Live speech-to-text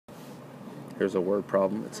Here's a word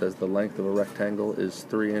problem. It says the length of a rectangle is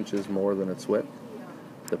 3 inches more than its width.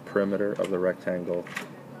 The perimeter of the rectangle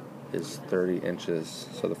is 30 inches.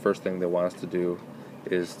 So the first thing they want us to do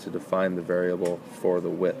is to define the variable for the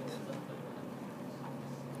width.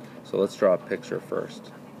 So let's draw a picture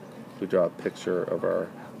first. We draw a picture of our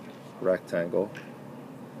rectangle.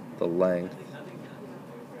 The length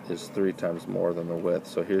is 3 times more than the width.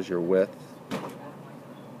 So here's your width,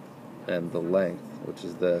 and the length, which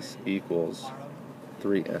is this, equals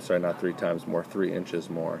 3 inches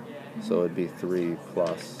more. So it'd be 3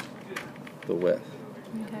 plus the width.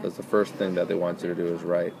 Okay. That's the first thing that they want you to do is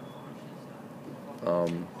write,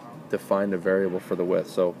 define a variable for the width.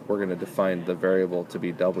 So we're going to define the variable to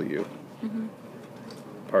be W.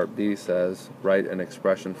 Part B says, write an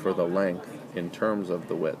expression for the length in terms of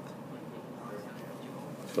the width.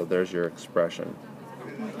 So there's your expression.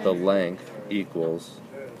 Okay. The length equals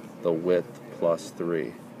the width plus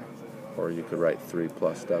 3. Or you could write 3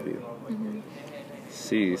 plus W.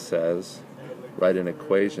 C says, write an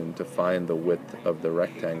equation to find the width of the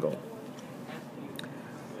rectangle.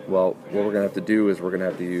 Well, what we're going to have to do is we're going to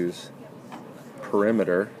have to use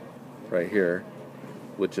perimeter right here,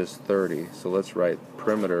 which is 30. So let's write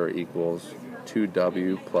perimeter equals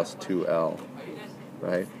 2W plus 2L,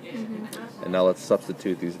 right? And now let's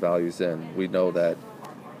substitute these values in. We know that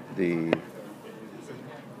the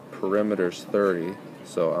perimeter's 30,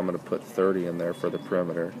 so I'm going to put 30 in there for the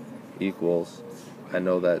perimeter, equals, I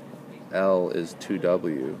know that L is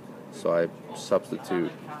 2W, so I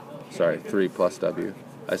substitute, 3 plus W.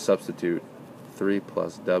 I substitute 3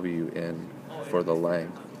 plus W in for the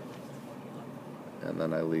length, and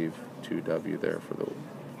then I leave 2W there for the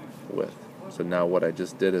width. So now what I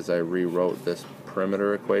just did is I rewrote this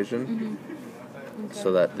perimeter equation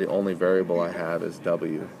so that the only variable I have is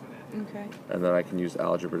W. Okay. And then I can use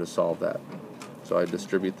algebra to solve that. So I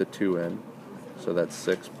distribute the 2 in, so that's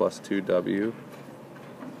 6 plus 2W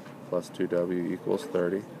plus 2W equals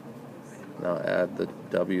 30. Now add the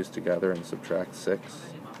W's together and subtract 6.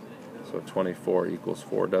 So 24 equals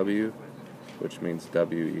 4W, which means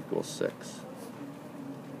W equals 6.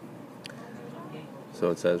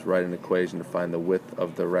 So it says write an equation to find the width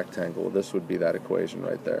of the rectangle. This would be that equation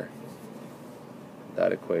right there.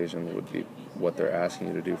 That equation would be what they're asking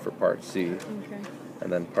you to do for part C. Okay.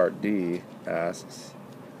 And then part D asks,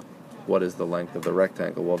 what is the length of the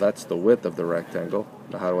rectangle? Well, that's the width of the rectangle.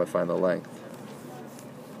 Now how do I find the length?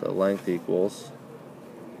 The length equals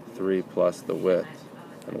 3 plus the width.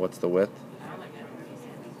 And what's the width?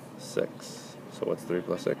 6. So what's 3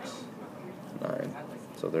 plus 6? 9.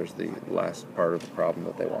 So there's the last part of the problem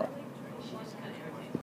that they want.